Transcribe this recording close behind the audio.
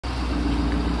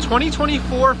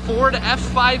2024 Ford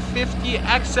F-550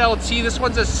 XLT. This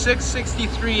one's a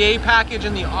 663A package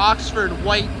in the Oxford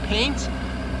white paint.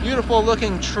 Beautiful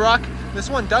looking truck. This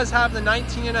one does have the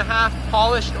 19.5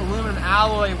 polished aluminum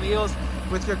alloy wheels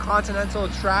with your Continental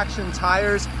traction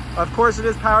tires. Of course, it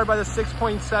is powered by the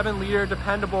 6.7 liter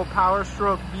dependable Power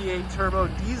Stroke V8 turbo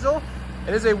diesel.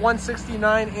 It is a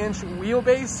 169-inch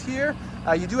wheelbase here.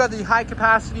 You do have the high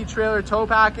capacity trailer tow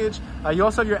package. You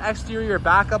also have your exterior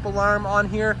backup alarm on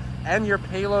here and your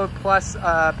Payload Plus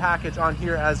package on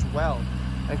here as well.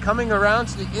 And coming around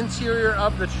to the interior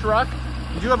of the truck,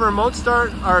 you do have a remote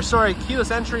start, or sorry,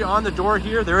 keyless entry on the door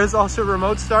here. There is also a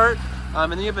remote start.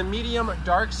 And then you have a medium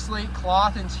dark slate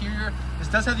cloth interior. This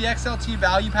does have the XLT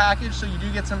value package, so you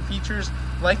do get some features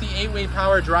like the 8-way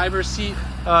power driver's seat.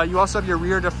 You also have your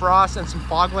rear defrost and some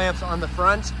fog lamps on the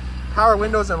front. Power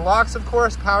windows and locks, of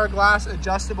course, power glass,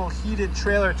 adjustable heated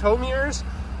trailer tow mirrors,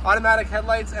 automatic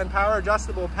headlights, and power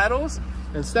adjustable pedals.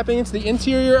 And stepping into the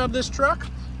interior of this truck,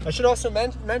 I should also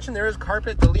mention there is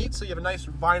carpet delete, so you have a nice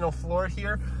vinyl floor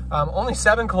here. Only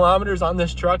 7 kilometers on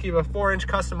this truck. You have a 4-inch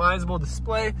customizable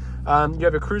display. You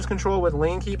have a cruise control with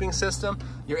lane keeping system.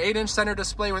 Your 8-inch center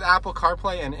display with Apple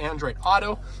CarPlay and Android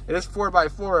Auto. It is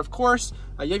 4x4, of course.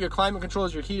 You have your climate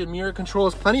controls, your heated mirror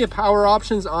controls, plenty of power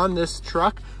options on this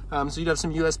truck. So you'd have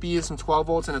some USBs, some 12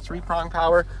 volts, and a 3-prong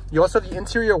power. You also have the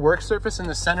interior work surface in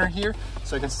the center here,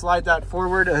 so you can slide that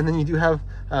forward, and then you do have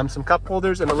some cup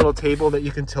holders and a little table that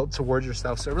you can tilt towards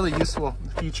yourself. So a really useful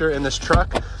feature in this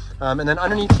truck. And then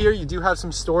underneath here, you do have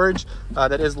some storage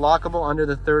that is lockable under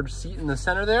the 3rd seat in the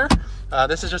center there.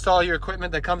 This is just all your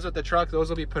equipment that comes with the truck. Those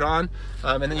will be put on.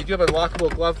 And then you do have a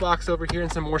lockable glove box over here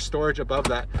and some more storage above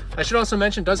that. I should also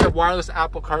mention, it does have wireless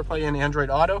Apple CarPlay and Android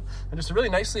Auto, and just a really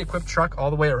nicely equipped truck all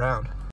the way around.